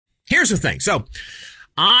here's the thing. So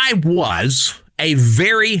I was a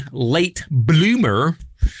very late bloomer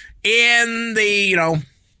in the,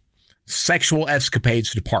 sexual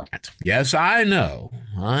escapades department. Yes, I know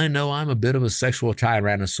I'm a bit of a sexual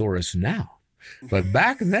tyrannosaurus now. But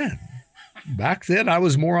back then I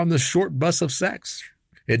was more on the short bus of sex.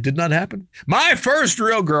 It did not happen. My first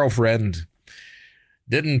real girlfriend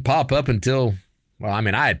didn't pop up until, I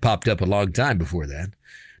had popped up a long time before that.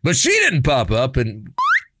 But she didn't pop up and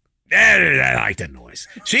I like that noise.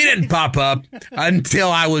 She didn't pop up until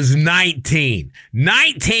I was 19.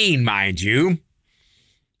 19, mind you.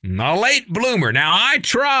 A late bloomer. Now, I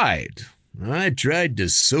tried to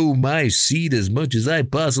sow my seed as much as I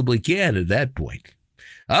possibly can at that point.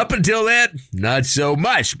 Up until that, not so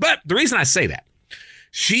much. But the reason I say that,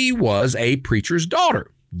 she was a preacher's daughter.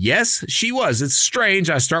 Yes, she was. It's strange.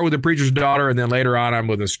 I start with a preacher's daughter, and then later on, I'm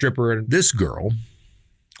with a stripper. And this girl,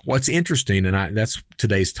 what's interesting, and that's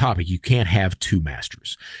today's topic, you can't have two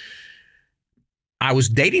masters. I was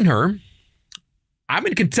dating her. I'm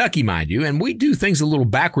in Kentucky, mind you, and we do things a little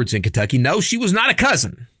backwards in Kentucky. No, she was not a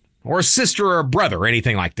cousin or a sister or a brother or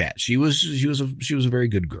anything like that. She was a very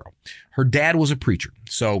good girl. Her dad was a preacher.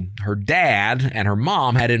 So her dad and her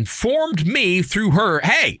mom had informed me through her,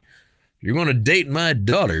 hey, you're going to date my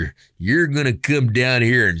daughter. You're going to come down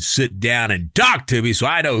here and sit down and talk to me so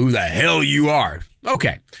I know who the hell you are.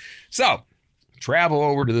 Okay. So travel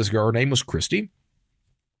over to this girl. Her name was Christy.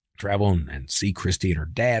 Travel and see Christy, and her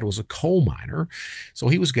dad was a coal miner. So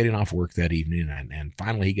he was getting off work that evening, and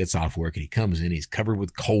finally he gets off work and he comes in, he's covered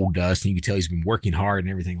with coal dust, and you can tell he's been working hard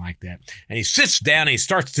and everything like that. And he sits down and he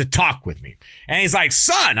starts to talk with me. And he's like,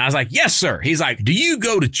 son, I was like, yes, sir. He's like, do you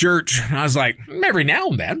go to church? And I was like, every now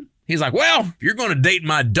and then. He's like, well, if you're going to date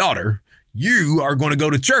my daughter, you are going to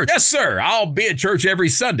go to church. Yes, sir. I'll be at church every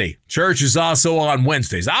Sunday. Church is also on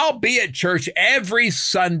Wednesdays. I'll be at church every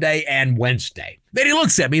Sunday and Wednesday. Then he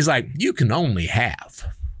looks at me. He's like, you can only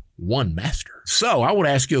have one master. So I want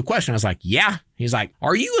to ask you a question. I was like, yeah. He's like,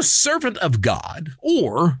 are you a servant of God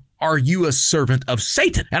or are you a servant of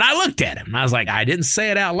Satan? And I looked at him and I was like, I didn't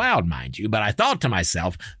say it out loud, mind you, but I thought to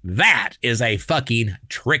myself, that is a fucking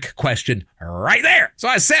trick question right there. So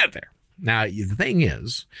I sat there. Now, the thing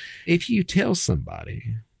is, if you tell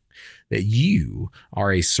somebody that you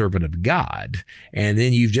are a servant of God, and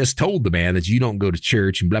then you've just told the man that you don't go to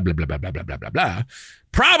church and blah, blah, blah, blah, blah, blah, blah, blah, blah,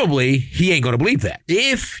 probably he ain't going to believe that.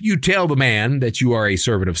 If you tell the man that you are a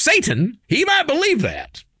servant of Satan, he might believe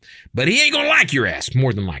that, but he ain't going to like your ass,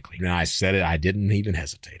 more than likely. And I said it. I didn't even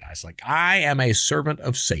hesitate. I was like, I am a servant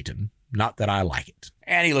of Satan, not that I like it.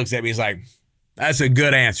 And he looks at me. He's like, that's a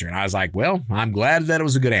good answer. And I was like, well, I'm glad that it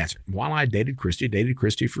was a good answer. While I dated Christy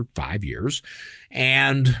for 5 years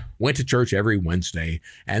and went to church every Wednesday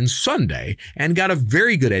and Sunday and got a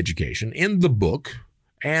very good education in the book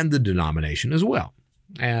and the denomination as well.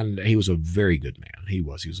 And he was a very good man. He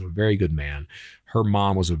was a very good man. Her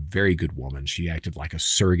mom was a very good woman. She acted like a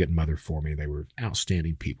surrogate mother for me. They were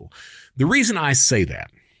outstanding people. The reason I say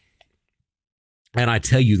that, and I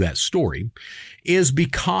tell you that story, is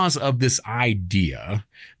because of this idea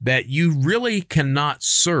that you really cannot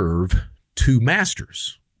serve two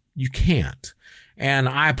masters. You can't. And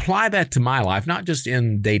I apply that to my life, not just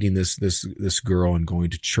in dating this girl and going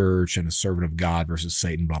to church and a servant of God versus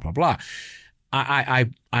Satan, blah, blah, blah. I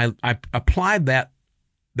applied that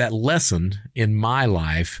lesson in my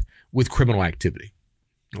life with criminal activity,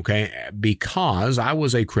 okay? Because I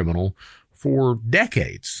was a criminal for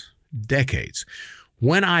decades.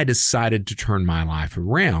 When I decided to turn my life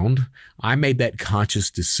around, I made that conscious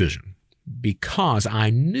decision because I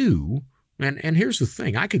knew, and here's the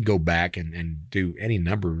thing, I could go back and do any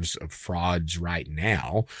numbers of frauds right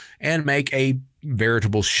now and make a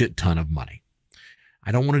veritable shit ton of money.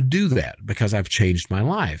 I don't want to do that because I've changed my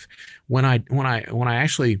life. When I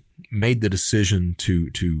actually made the decision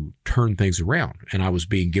to turn things around, and I was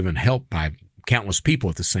being given help by countless people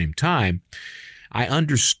at the same time, I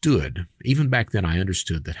understood, even back then I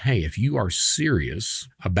understood that, hey, if you are serious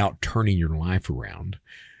about turning your life around,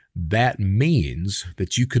 that means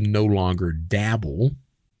that you can no longer dabble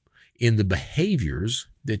in the behaviors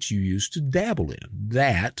that you used to dabble in,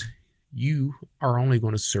 that you are only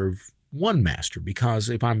going to serve one master. Because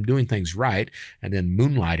if I'm doing things right and then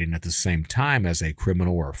moonlighting at the same time as a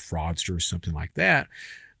criminal or a fraudster or something like that,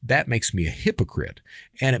 that makes me a hypocrite.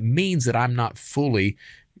 And it means that I'm not fully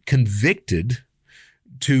convicted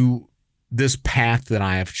to this path that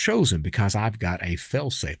I have chosen, because I've got a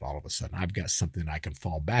fail-safe all of a sudden. I've got something I can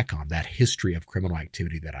fall back on, that history of criminal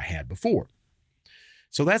activity that I had before.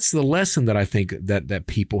 So that's the lesson that I think that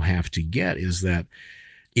people have to get, is that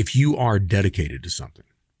if you are dedicated to something,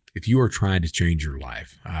 if you are trying to change your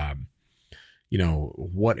life,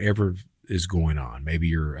 whatever is going on, maybe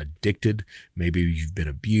you're addicted, maybe you've been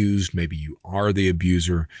abused, maybe you are the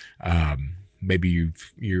abuser, maybe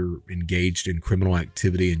you're engaged in criminal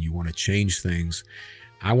activity and you want to change things.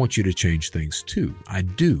 I want you to change things too. I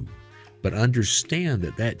do. But understand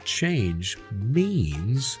that change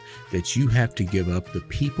means that you have to give up the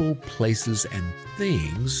people, places, and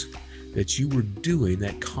things that you were doing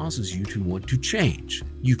that causes you to want to change.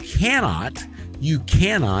 You cannot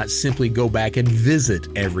simply go back and visit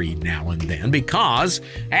every now and then because,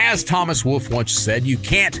 as Thomas Wolfe once said, you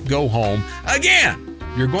can't go home again.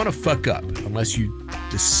 You're going to fuck up unless you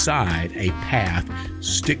decide a path,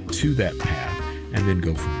 stick to that path, and then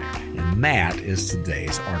go from there. And that is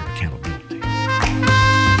today's Art of Accountability.